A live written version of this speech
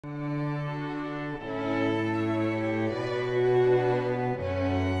Hello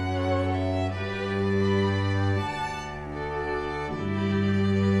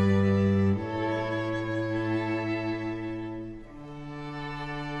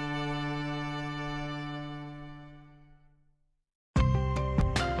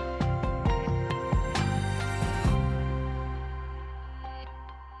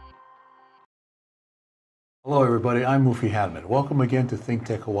everybody, I'm Mufi Hannemann. Welcome again to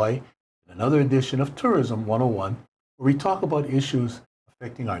ThinkTech Hawaii, another edition of Tourism 101, where we talk about issues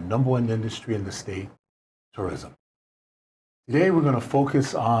affecting our #1 industry in the state, tourism. Today we're going to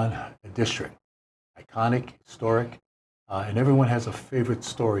focus on a district, iconic, historic, and everyone has a favorite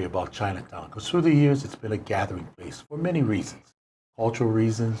story about Chinatown, because through the years it's been a gathering place for many reasons, cultural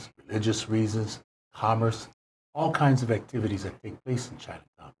reasons, religious reasons, commerce, all kinds of activities that take place in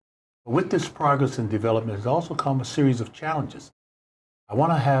Chinatown. But with this progress and development has also come a series of challenges. I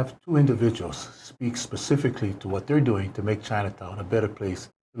want to have two individuals speak specifically to what they're doing to make Chinatown a better place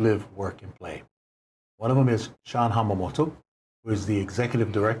to live, work, and play. One of them is Shawn Hamamoto, who is the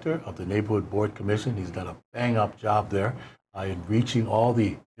Executive Director of the Neighborhood Board Commission. He's done a bang-up job there in reaching all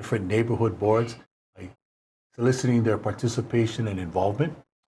the different neighborhood boards, soliciting their participation and involvement.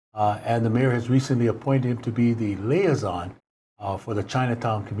 And the mayor has recently appointed him to be the liaison for the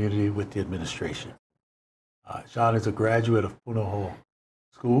Chinatown community with the administration. Shawn is a graduate of Punahou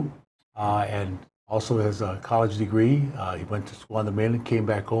School and also has a college degree. He went to school on the mainland, came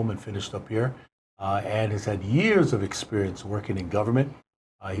back home and finished up here, and has had years of experience working in government.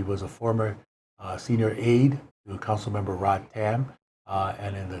 He was a former senior aide to Councilmember Rod Tam,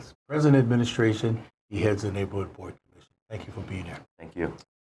 and in the present administration, he heads the Neighborhood Board Commission. Thank you for being here. Thank you.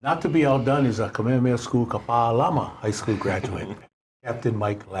 Not to be outdone is a Kamehameha School Kapalama High School graduate, Captain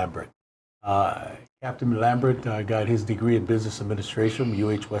Mike Lambert. Captain Lambert got his degree in business administration from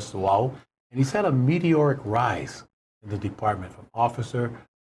UH West Oahu, and he's had a meteoric rise in the department from officer,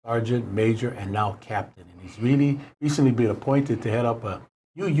 sergeant, major, and now captain. And he's really recently been appointed to head up a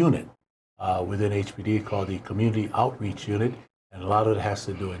new unit within HPD called the Community Outreach Unit, and a lot of it has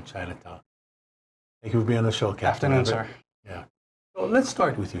to do in Chinatown. Thank you for being on the show, Captain. Afternoon, sir. Yeah. So let's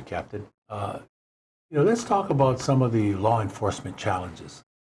start with you, Captain. Let's talk about some of the law enforcement challenges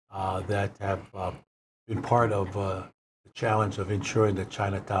that have been part of the challenge of ensuring that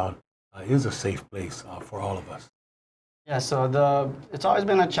Chinatown is a safe place for all of us. Yeah, so it's always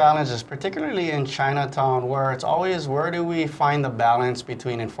been a challenge, particularly in Chinatown, where it's always where do we find the balance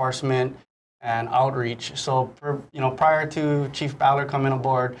between enforcement and outreach. So, prior to Chief Ballard coming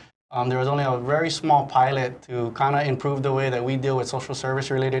aboard, there was only a very small pilot to kind of improve the way that we deal with social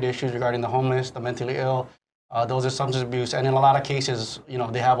service related issues regarding the homeless, the mentally ill, those are substance abuse, and in a lot of cases,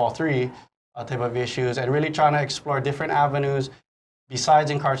 they have all three type of issues, and really trying to explore different avenues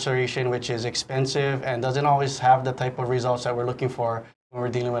besides incarceration, which is expensive and doesn't always have the type of results that we're looking for when we're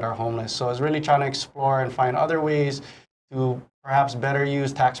dealing with our homeless. So it's really trying to explore and find other ways to perhaps better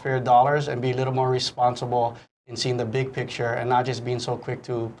use taxpayer dollars and be a little more responsible in seeing the big picture and not just being so quick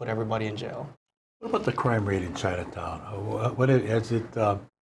to put everybody in jail. What about the crime rate in Chinatown?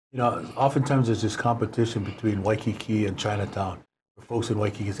 Oftentimes there's this competition between Waikiki and Chinatown. Where folks in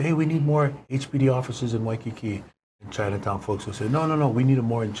Waikiki say, hey, we need more HPD officers in Waikiki. And Chinatown folks will say, no, we need them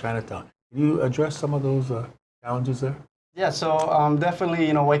more in Chinatown. Can you address some of those challenges there? Yeah, so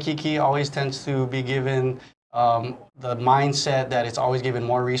definitely, Waikiki always tends to be given the mindset that it's always given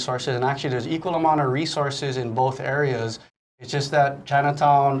more resources, and actually there's equal amount of resources in both areas. It's just that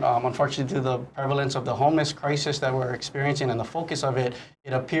Chinatown, unfortunately, to the prevalence of the homeless crisis that we're experiencing and the focus of it,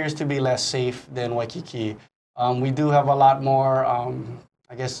 it appears to be less safe than Waikiki. We do have a lot more,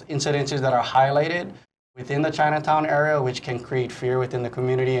 incidences that are highlighted within the Chinatown area, which can create fear within the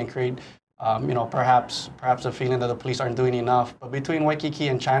community and create, perhaps a feeling that the police aren't doing enough. But between Waikiki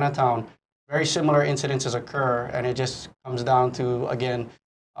and Chinatown, very similar incidences occur, and it just comes down to, again,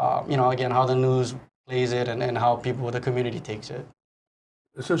 how the news plays it and how people, the community takes it.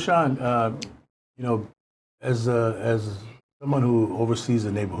 So, Shawn, as someone who oversees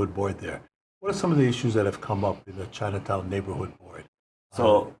the neighborhood board there, what are some of the issues that have come up in the Chinatown neighborhood board?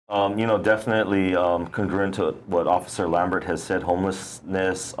 So, definitely congruent to what Officer Lambert has said,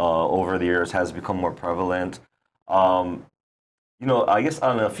 homelessness over the years has become more prevalent. I guess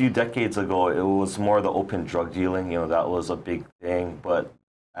a few decades ago, it was more the open drug dealing. That was a big thing.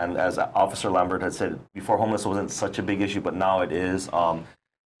 And as Officer Lambert had said before, homeless wasn't such a big issue, but now it is.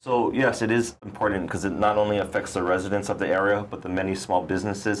 So yes, it is important because it not only affects the residents of the area, but the many small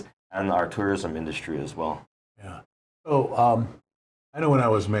businesses and our tourism industry as well. Yeah. So I know when I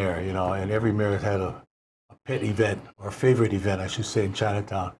was mayor, and every mayor had a pet event, or favorite event, I should say, in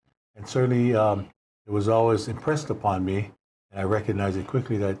Chinatown. And certainly it was always impressed upon me, and I recognized it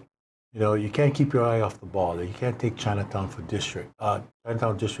quickly that, you can't keep your eye off the ball, that you can't take Chinatown district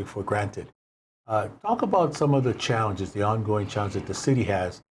for granted. Talk about some of the challenges, the ongoing challenges that the city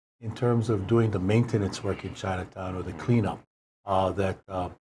has in terms of doing the maintenance work in Chinatown or the cleanup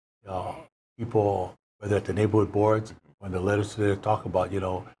that people, whether at the neighborhood boards or in the legislature, talk about,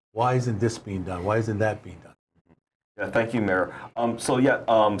 why isn't this being done? Why isn't that being done? Yeah, thank you, Mayor.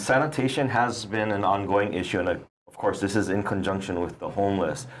 Sanitation has been an ongoing issue, and of course, this is in conjunction with the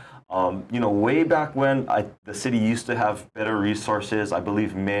homeless. Way back when the city used to have better resources, I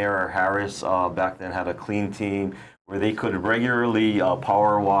believe Mayor Harris back then had a clean team where they could regularly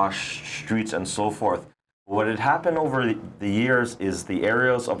power wash streets and so forth. What had happened over the years is the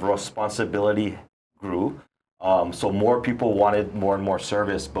areas of responsibility grew. So more people wanted more and more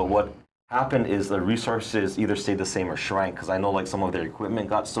service, but what happened is the resources either stayed the same or shrank, because I know like some of their equipment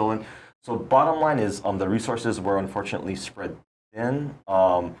got stolen. So bottom line is the resources were unfortunately spread thin.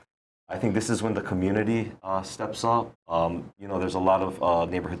 I think this is when the community steps up. There's a lot of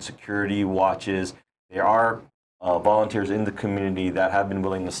neighborhood security watches. There are volunteers in the community that have been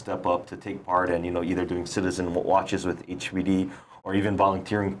willing to step up to take part in, either doing citizen watches with HPD or even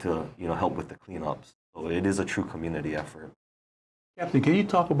volunteering to, help with the cleanups. So it is a true community effort. Captain, can you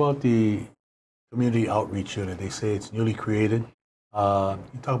talk about the community outreach unit? They say it's newly created. You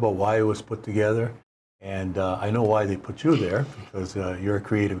talk about why it was put together. And I know why they put you there, because you're a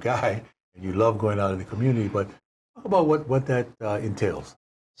creative guy and you love going out in the community. But talk about what that entails.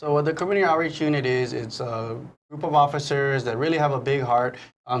 So what the community outreach unit is, it's a group of officers that really have a big heart.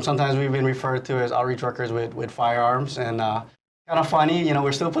 Sometimes we've been referred to as outreach workers with firearms, and kind of funny,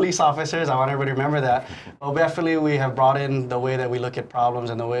 we're still police officers. I want everybody to remember that. But definitely we have brought in the way that we look at problems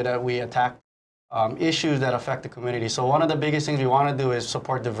and the way that we attack issues that affect the community. So one of the biggest things we want to do is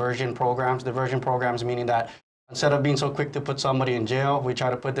support diversion programs. Diversion programs meaning that instead of being so quick to put somebody in jail, we try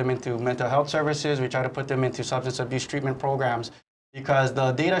to put them into mental health services. We try to put them into substance abuse treatment programs, because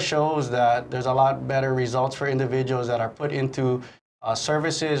the data shows that there's a lot better results for individuals that are put into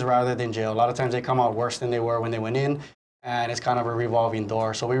services rather than jail. A lot of times they come out worse than they were when they went in, and it's kind of a revolving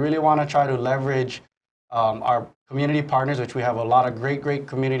door. So we really want to try to leverage our community partners, which we have a lot of great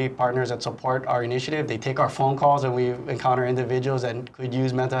community partners that support our initiative. They take our phone calls and we encounter individuals that could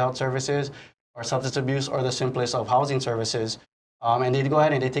use mental health services or substance abuse or the simplest of housing services. And they go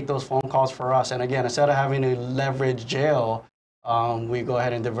ahead and they take those phone calls for us. And again, instead of having to leverage jail, we go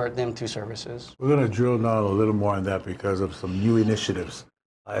ahead and divert them to services. We're going to drill down a little more on that because of some new initiatives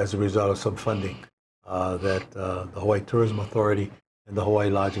as a result of some funding that the Hawaii Tourism Authority and the Hawaii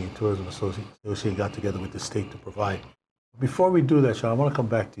Lodging and Tourism Association got together with the state to provide. Before we do that, Shawn, I want to come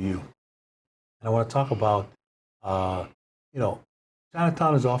back to you. And I want to talk about,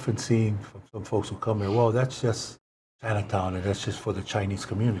 Chinatown is often seen from some folks who come here, well, that's just Chinatown and that's just for the Chinese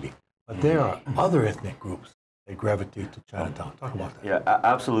community. But there are other ethnic groups that gravitate to Chinatown. Talk about that. Yeah,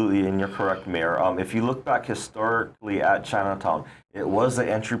 absolutely, and you're correct, Mayor. If you look back historically at Chinatown, it was the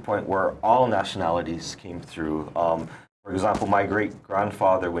entry point where all nationalities came through. For example, my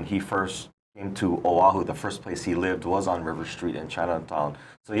great-grandfather, when he first came to Oahu, the first place he lived was on River Street in Chinatown.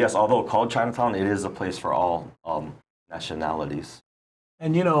 So yes, although called Chinatown, it is a place for all nationalities.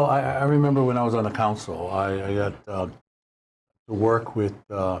 And I remember when I was on the council, I got to work with,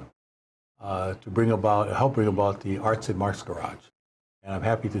 to help bring about the Arts and Marks Garage. And I'm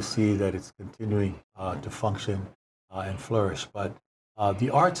happy to see that it's continuing to function and flourish. But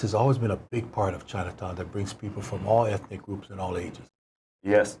the arts has always been a big part of Chinatown that brings people from all ethnic groups and all ages.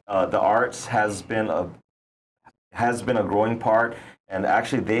 Yes, the arts has been a growing part, and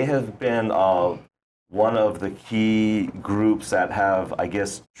actually they have been one of the key groups that have, I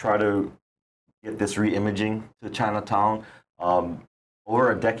guess, tried to get this re-imaging to Chinatown.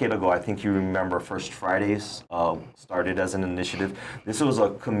 Over a decade ago, I think you remember First Fridays started as an initiative. This was a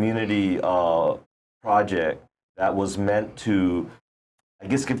community project that was meant to, I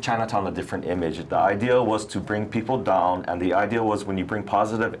guess, give Chinatown a different image. The idea was to bring people down, and the idea was when you bring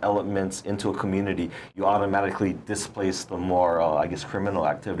positive elements into a community, you automatically displace the more, I guess, criminal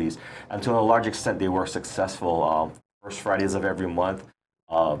activities. And to a large extent, they were successful. First Fridays of every month,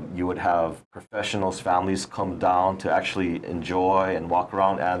 you would have professionals, families come down to actually enjoy and walk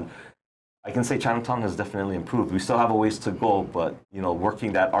around. And I can say Chinatown has definitely improved. We still have a ways to go, but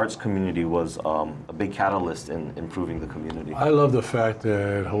working that arts community was a big catalyst in improving the community. I love the fact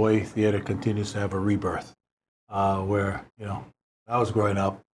that Hawaii theater continues to have a rebirth. Where I was growing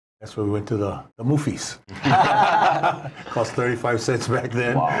up, that's where we went to the Mufis. Cost 35 cents back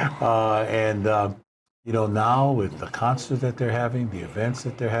then. Wow. now with the concerts that they're having, the events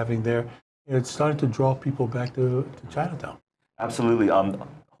that they're having there, it's starting to draw people back to Chinatown. Absolutely.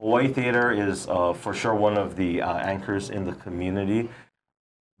 Hawaii Theater is for sure one of the anchors in the community.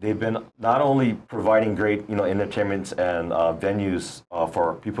 They've been not only providing great, entertainments and venues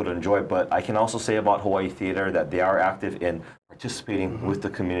for people to enjoy, but I can also say about Hawaii Theater that they are active in participating with the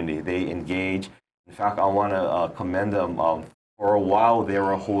community. They engage. In fact, I want to commend them. For a while, they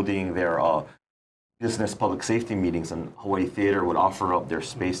were holding their business public safety meetings, and Hawaii Theater would offer up their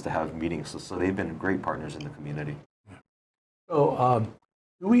space to have meetings. So they've been great partners in the community. So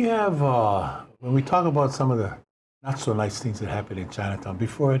do we have, when we talk about some of the not so nice things that happened in Chinatown,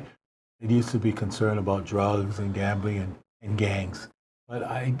 before it used to be concerned about drugs and gambling and gangs. But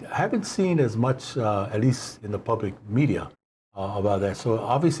I haven't seen as much, at least in the public media, about that. So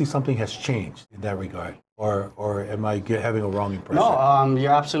obviously something has changed in that regard. Or am I having a wrong impression? No,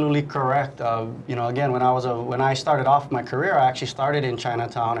 you're absolutely correct. Again, when I started off my career, I actually started in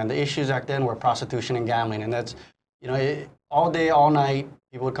Chinatown, and the issues back then were prostitution and gambling, and that's, all day, all night,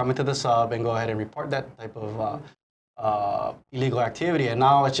 people would come into the sub and go ahead and report that type of illegal activity, and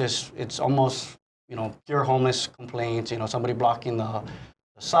now it's almost pure homeless complaints. Somebody blocking the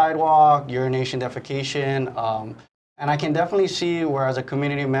sidewalk, urination, defecation, and I can definitely see where, as a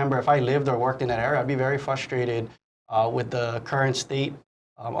community member, if I lived or worked in that area, I'd be very frustrated with the current state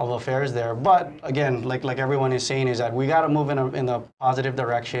of affairs there. But again, like everyone is saying, is that we got to move in a positive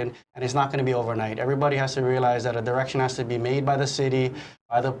direction, and it's not going to be overnight. Everybody has to realize that a direction has to be made by the city,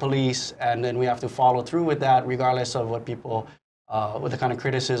 by the police, and then we have to follow through with that, regardless of what people, with the kind of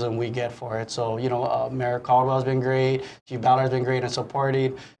criticism we get for it. So, Mayor Caldwell's been great, Chief Ballard's been great and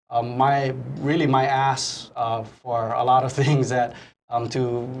supported. My ask for a lot of things that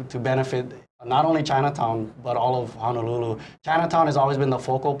to benefit not only Chinatown, but all of Honolulu. Chinatown has always been the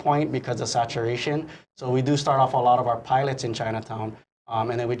focal point because of saturation. So we do start off a lot of our pilots in Chinatown,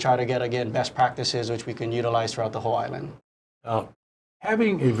 and then we try to get, again, best practices which we can utilize throughout the whole island.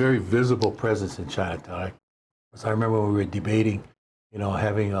 Having a very visible presence in Chinatown, I remember when we were debating,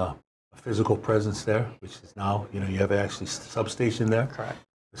 having a physical presence there, which is now, you have actually substation there. Correct.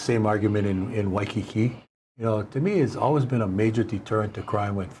 The same argument in Waikiki. To me, it's always been a major deterrent to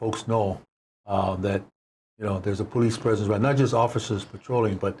crime when folks know that, there's a police presence, right? Not just officers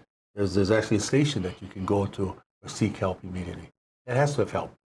patrolling, but there's actually a station that you can go to or seek help immediately. It has to have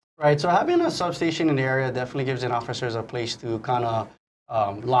helped. Right. So having a substation in the area definitely gives the officers a place to kind of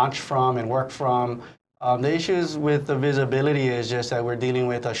launch from and work from. The issues with the visibility is just that we're dealing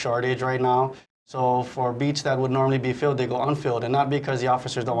with a shortage right now. So for beats that would normally be filled, they go unfilled, and not because the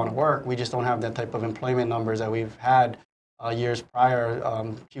officers don't want to work. We just don't have that type of employment numbers that we've had years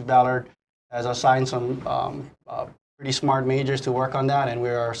prior. Chief Ballard has assigned some pretty smart majors to work on that, and we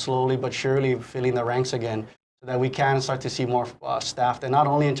are slowly but surely filling the ranks again so that we can start to see more staff, and not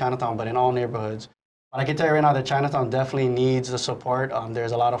only in Chinatown, but in all neighborhoods. But I can tell you right now that Chinatown definitely needs the support.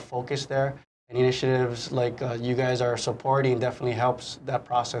 There's a lot of focus there, and initiatives like you guys are supporting definitely helps that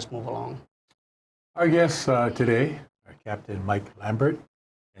process move along. Our guests today are Captain Mike Lambert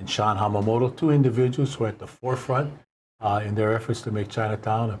and Shawn Hamamoto, two individuals who are at the forefront in their efforts to make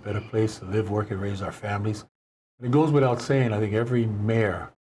Chinatown a better place to live, work, and raise our families. And it goes without saying, I think every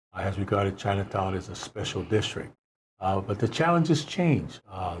mayor has regarded Chinatown as a special district. But the challenges change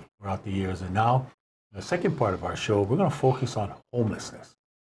throughout the years. And now, in the second part of our show, we're going to focus on homelessness,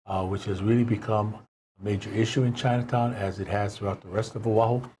 which has really become a major issue in Chinatown, as it has throughout the rest of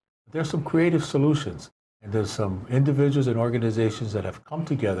Oahu. There's some creative solutions, and there's some individuals and organizations that have come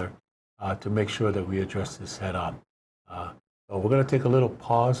together to make sure that we address this head on. So we're going to take a little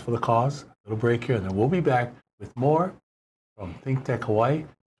pause for the cause, a little break here, and then we'll be back with more from ThinkTech Hawaii,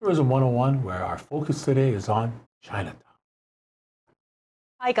 Tourism 101, where our focus today is on Chinatown.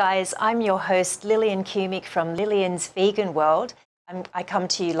 Hi guys, I'm your host Lillian Kumick from Lillian's Vegan World. I come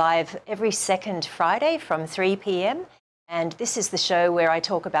to you live every second Friday from 3 p.m. And this is the show where I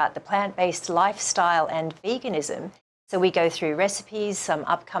talk about the plant-based lifestyle and veganism. So we go through recipes, some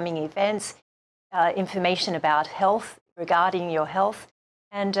upcoming events, information about health, regarding your health,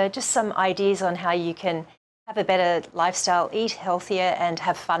 and just some ideas on how you can have a better lifestyle, eat healthier, and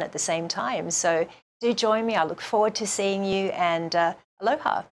have fun at the same time. So do join me. I look forward to seeing you, and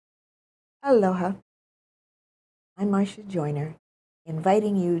aloha. Aloha. I'm Marcia Joyner,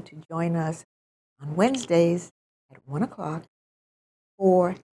 inviting you to join us on Wednesdays at 1 o'clock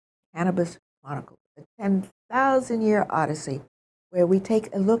for Cannabis Chronicles, a 10,000-year odyssey where we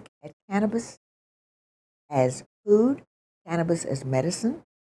take a look at cannabis as food, cannabis as medicine,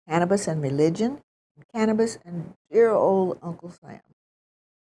 cannabis and religion, and cannabis and dear old Uncle Sam.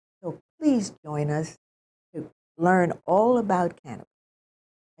 So please join us learn all about cannabis.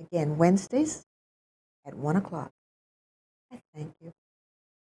 Again, Wednesdays at 1 o'clock. I thank you.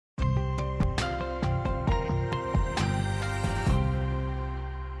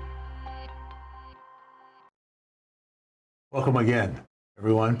 Welcome again,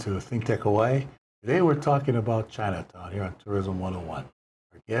 everyone, to ThinkTech Hawaii. Today we're talking about Chinatown here on Tourism 101.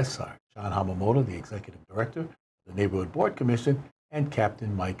 Our guests are Shawn Hamamoto, the Executive Director of the Neighborhood Board Commission, and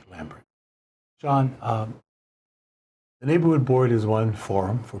Captain Mike Lambert. Shawn, the Neighborhood Board is one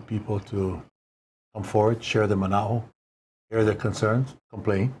forum for people to come forward, share their mana'o, share their concerns,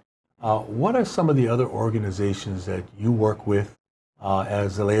 complain. What are some of the other organizations that you work with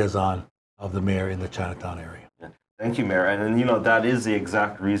as the liaison of the mayor in the Chinatown area? Thank you, Mayor. And you know, that is the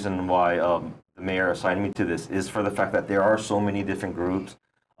exact reason why the mayor assigned me to this, is for the fact that there are so many different groups.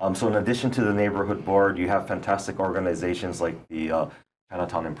 So in addition to the neighborhood board, you have fantastic organizations like the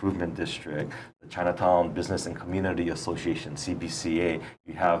Chinatown Improvement District, the Chinatown Business and Community Association, CBCA.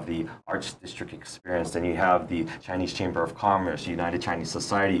 You have the Arts District Experience, then you have the Chinese Chamber of Commerce, United Chinese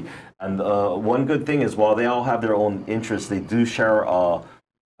Society. And one good thing is, while they all have their own interests, they do share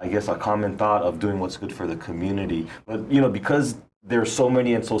I guess a common thought of doing what's good for the community. But you know, because there's so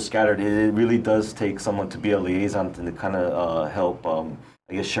many and so scattered, it really does take someone to be a liaison to kind of help, I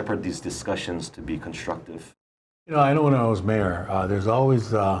guess, shepherd these discussions to be constructive. You know, I know when I was mayor, there's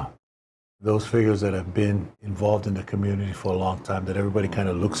always those figures that have been involved in the community for a long time that everybody kind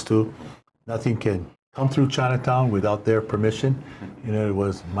of looks to. Nothing can come through Chinatown without their permission. You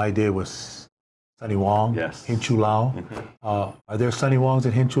know, my day was Sunny Wong, yes. Hinchu Lao. Are there Sunny Wongs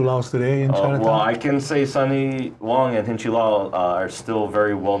and Hinchu Laos today in Chinatown? Well, I can say Sunny Wong and Hinchu Lao are still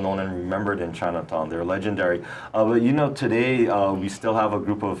very well known and remembered in Chinatown. They're legendary. But you know, today we still have a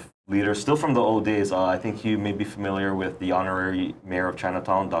group of leaders, still from the old days. I think you may be familiar with the honorary mayor of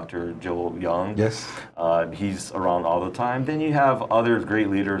Chinatown, Dr. Joe Young. Yes. He's around all the time. Then you have other great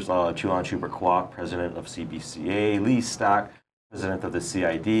leaders, Chulan Schubert Kwok, president of CBCA, Lee Stack, president of the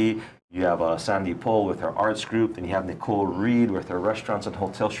CID. You have Sandy Pohl with her arts group. Then you have Nicole Reed with her restaurants and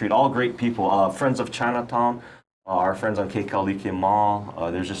Hotel Street. All great people. Friends of Chinatown, our friends on Kekalike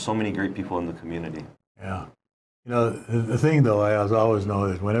Mall. There's just so many great people in the community. Yeah. You know, the thing, though, I always know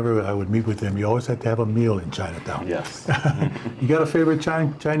is whenever I would meet with them, you always had to have a meal in Chinatown. Yes. You got a favorite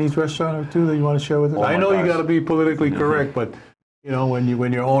Chinese restaurant or two that you want to share with us? Oh I know gosh. you got to be politically correct, but, you know,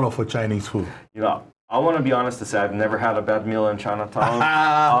 when you're owner for Chinese food. You know, I want to be honest to say I've never had a bad meal in Chinatown.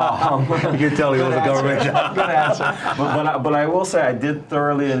 You can tell he was a government job. Good answer. But I will say I did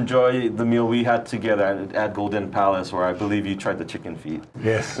thoroughly enjoy the meal we had together at Golden Palace, where I believe you tried the chicken feet.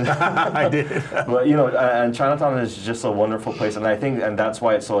 Yes, I did. But you know, and Chinatown is just a wonderful place, and I think, and that's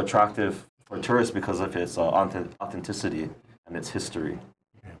why it's so attractive for tourists, because of its authenticity and its history.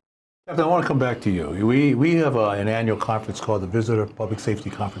 Captain, I want to come back to you. We have an annual conference called the Visitor Public Safety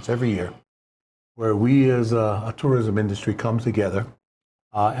Conference every year, where we as a tourism industry come together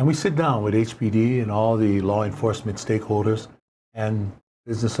and we sit down with HPD and all the law enforcement stakeholders and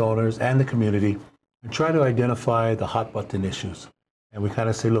business owners and the community and try to identify the hot button issues. And we kind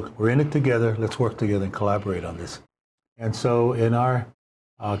of say, look, we're in it together, let's work together and collaborate on this. And so in our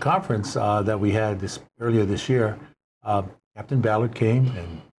conference that we had earlier this year, Captain Ballard came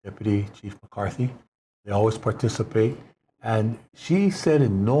and Deputy Chief McCarthy. They always participate. And she said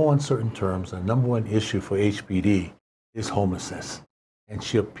in no uncertain terms, the number one issue for HPD is homelessness. And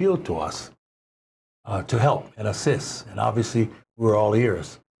she appealed to us to help and assist. And obviously, we were all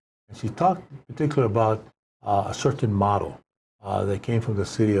ears. And she talked in particular about a certain model that came from the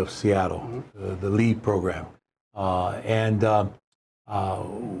city of Seattle, the LEAD program.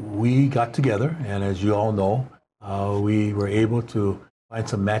 We got together, and as you all know, we were able to find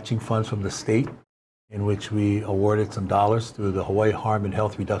some matching funds from the state, in which we awarded some dollars to the Hawaii Harm and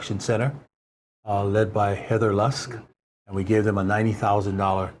Health Reduction Center, led by Heather Lusk, and we gave them a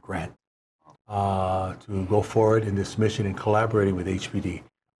 $90,000 grant to go forward in this mission in collaborating with HPD.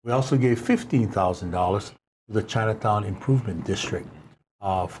 We also gave $15,000 to the Chinatown Improvement District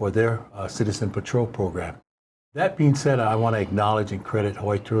for their Citizen Patrol program. That being said, I want to acknowledge and credit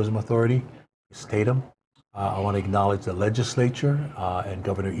Hawaii Tourism Authority, Ms. Tatum. I want to acknowledge the legislature and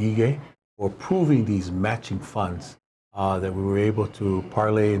Governor Ige for approving these matching funds that we were able to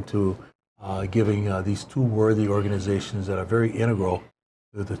parlay into giving these two worthy organizations that are very integral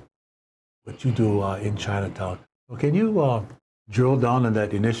to what you do in Chinatown. So can you drill down on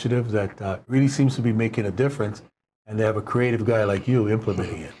that initiative that really seems to be making a difference, and they have a creative guy like you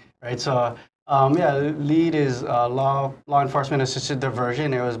implementing it? Right, so yeah, LEAD is Law Enforcement Assisted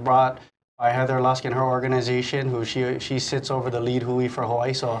Diversion. It was brought by Heather Lusk and her organization, who she sits over the LEAD Hui for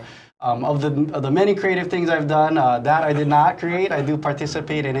Hawaii. So Of the many creative things I've done, that I did not create. I do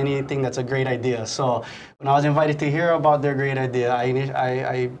participate in anything that's a great idea. So when I was invited to hear about their great idea,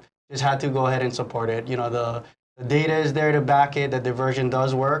 I just had to go ahead and support it. You know, the data is there to back it, that diversion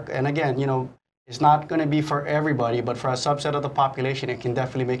does work. And again, you know, it's not going to be for everybody, but for a subset of the population, it can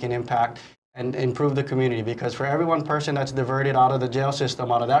definitely make an impact and improve the community. Because for every one person that's diverted out of the jail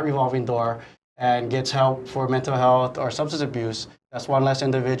system, out of that revolving door, and gets help for mental health or substance abuse, that's one less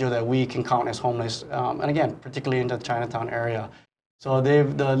individual that we can count as homeless, and again, particularly in the Chinatown area. So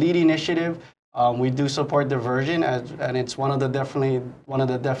the LEAD initiative, we do support diversion, and it's one of the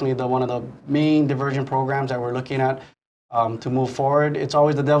main diversion programs that we're looking at to move forward. It's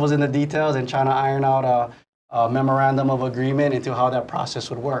always the devil's in the details and trying to iron out a memorandum of agreement into how that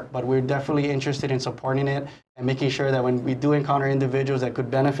process would work. But we're definitely interested in supporting it and making sure that when we do encounter individuals that could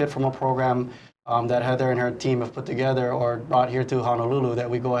benefit from a program that Heather and her team have put together or brought here to Honolulu, that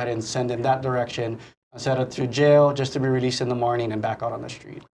we go ahead and send in that direction instead of to jail just to be released in the morning and back out on the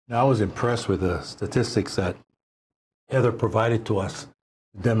street. Now, I was impressed with the statistics that Heather provided to us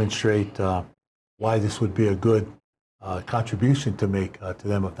to demonstrate why this would be a good contribution to make to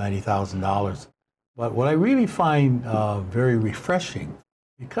them of $90,000. But what I really find very refreshing,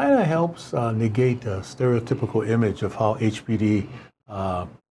 it kind of helps negate the stereotypical image of how HPD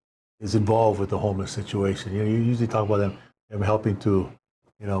is involved with the homeless situation. You know, you usually talk about them helping to,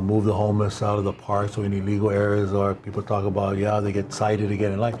 you know, move the homeless out of the parks or in illegal areas, or people talk about, yeah, they get cited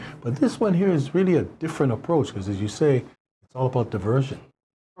again in life. But this one here is really a different approach because, as you say, it's all about diversion.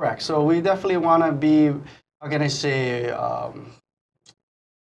 Correct. So we definitely want to be, how can I say,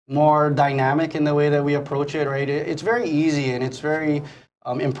 more dynamic in the way that we approach it, right? It's very easy and it's very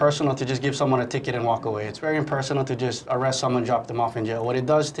impersonal to just give someone a ticket and walk away. It's very impersonal to just arrest someone, drop them off in jail. What it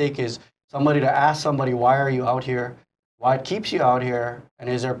does take is somebody to ask somebody, why are you out here? Why it keeps you out here? And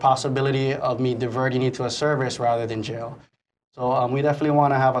is there a possibility of me diverting you to a service rather than jail? So we definitely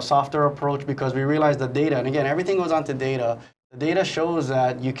want to have a softer approach because we realize the data, and again, everything goes on to data. The data shows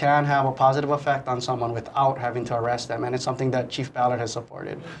that you can have a positive effect on someone without having to arrest them, and it's something that Chief Ballard has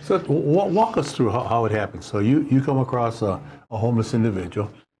supported. So walk us through how it happens. So you come across a homeless individual,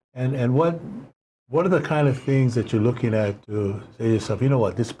 and what are the kind of things that you're looking at to say to yourself, you know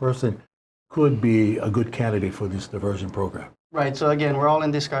what, this person could be a good candidate for this diversion program? Right, so again, we're all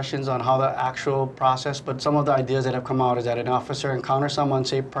in discussions on how the actual process, but some of the ideas that have come out is that an officer encounters someone,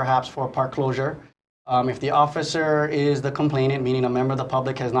 say perhaps for a park closure. If the officer is the complainant, meaning a member of the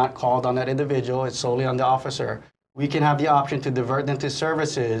public has not called on that individual, it's solely on the officer, we can have the option to divert them to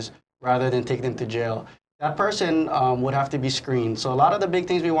services rather than take them to jail. That person would have to be screened. So a lot of the big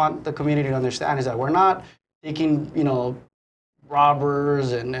things we want the community to understand is that we're not taking, you know,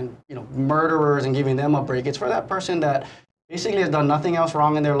 robbers and you know, murderers and giving them a break. It's for that person that basically has done nothing else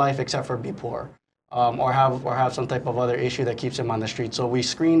wrong in their life except for be poor. Or have some type of other issue that keeps them on the street. So we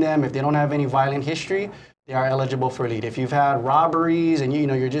screen them. If they don't have any violent history, they are eligible for LEAD. If you've had robberies and you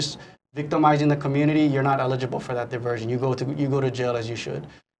know you're just victimizing the community, you're not eligible for that diversion. You go to jail as you should.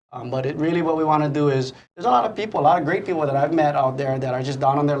 But really what we want to do is, there's a lot of people, a lot of great people that I've met out there that are just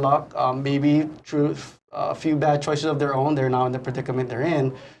down on their luck. Maybe through a few bad choices of their own, they're now in the predicament they're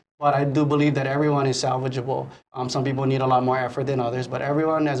in. But I do believe that everyone is salvageable. Some people need a lot more effort than others, but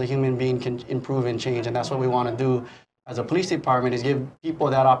everyone as a human being can improve and change, and that's what we want to do as a police department, is give people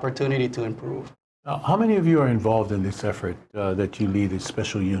that opportunity to improve. Now, how many of you are involved in this effort that you lead, this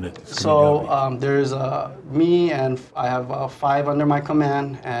special unit? So there's me, and I have 5 under my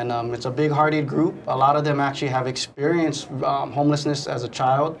command, and it's a big-hearted group. A lot of them actually have experienced homelessness as a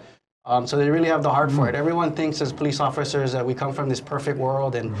child. So they really have the heart for it. Everyone thinks as police officers that we come from this perfect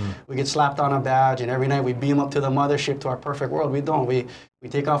world and we get slapped on a badge and every night we beam up to the mothership to our perfect world. We don't. We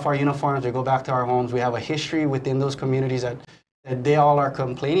take off our uniforms, we go back to our homes. We have a history within those communities that they all are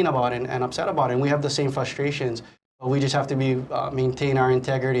complaining about and upset about. And we have the same frustrations, but we just have to be maintain our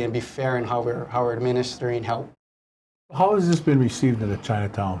integrity and be fair in how we're administering help. How has this been received in the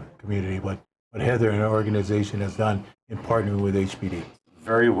Chinatown community, what Heather and her organization has done in partnering with HPD?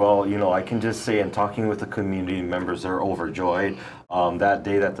 Very well. You know, I can just say, in talking with the community members, they're overjoyed. That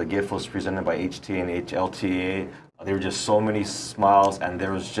day that the gift was presented by HTA and HLTA, there were just so many smiles, and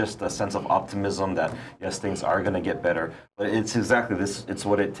there was just a sense of optimism that, yes, things are going to get better. But it's exactly this, it's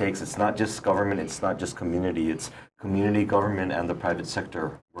what it takes. It's not just government, it's not just community. It's community, government, and the private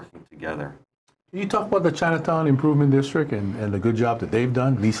sector working together. Can you talk about the Chinatown Improvement District and the good job that they've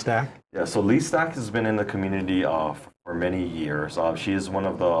done, Lee Stack? Yeah, so Lee Stack has been in the community for many years. She is one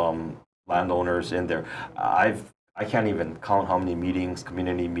of the landowners in there. I can't even count how many meetings,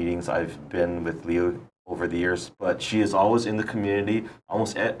 community meetings I've been with over the years, but she is always in the community.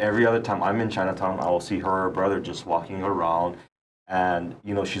 Almost every other time I'm in Chinatown, I will see her or brother just walking around. And,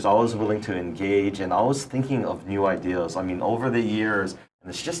 you know, she's always willing to engage and always thinking of new ideas. I mean, over the years, and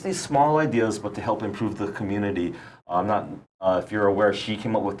it's just these small ideas, but to help improve the community. I'm not, if you're aware, she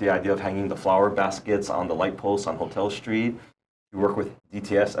came up with the idea of hanging the flower baskets on the light posts on Hotel Street. We work with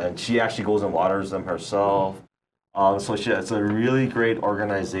DTS, and she actually goes and waters them herself. So it's a really great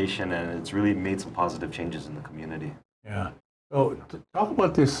organization, and it's really made some positive changes in the community. Yeah. So talk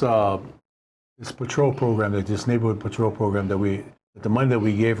about this this patrol program, this neighborhood patrol program that the money that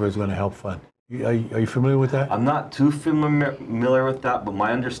we gave her is going to help fund. Are you familiar with that? I'm not too familiar with that, but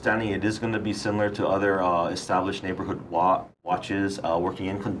my understanding it is going to be similar to other established neighborhood watches, working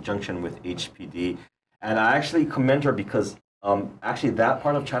in conjunction with HPD. And I actually commend her because actually that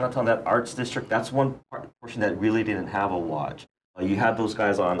part of Chinatown, that arts district, that's one portion that really didn't have a watch. You had those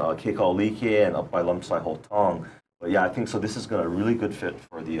guys on Kekaulike and up by Lumsai Hotong. But yeah, I think so. This is going to really good fit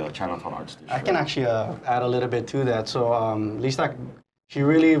for the Chinatown arts district. I can actually add a little bit to that. So Lisa, she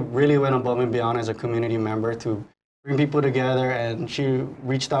really went above and beyond as a community member to bring people together, and she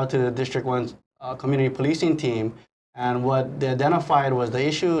reached out to the District 1's community policing team. And what they identified was the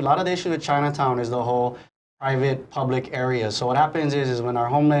issue, a lot of the issue with Chinatown is the whole private-public area. So what happens is when our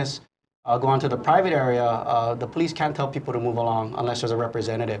homeless go onto the private area, the police can't tell people to move along unless there's a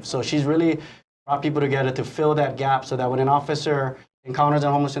representative. So she's really brought people together to fill that gap so that when an officer encounters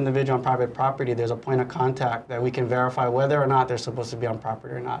a homeless individual on private property, there's a point of contact that we can verify whether or not they're supposed to be on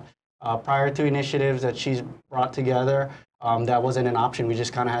property or not. Prior to initiatives that she's brought together, that wasn't an option. We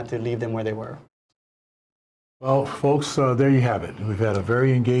just kind of had to leave them where they were. Well, folks, there you have it. We've had a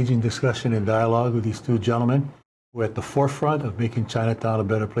very engaging discussion and dialogue with these two gentlemen who are at the forefront of making Chinatown a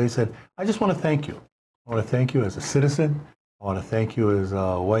better place. And I just want to thank you. I want to thank you as a citizen. I want to thank you as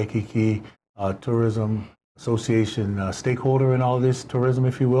a Waikiki Tourism Association stakeholder in all of this tourism,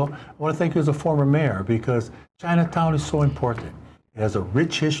 if you will. I want to thank you as a former mayor because Chinatown is so important. It has a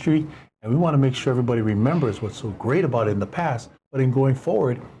rich history, and we want to make sure everybody remembers what's so great about it in the past, but in going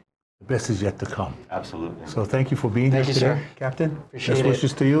forward, the best is yet to come. Absolutely. So thank you for being here today, sir. Captain. Appreciate Best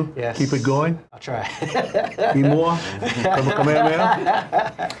wishes to you. Yes. Keep it going. I'll try. Imua,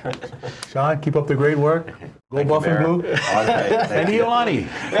 Shawn, keep up the great work. Go Buff and Blue. And Iolani.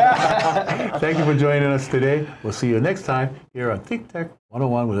 Thank you for joining us today. We'll see you next time here on ThinkTech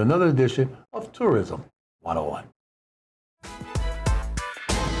 101 with another edition of Tourism 101.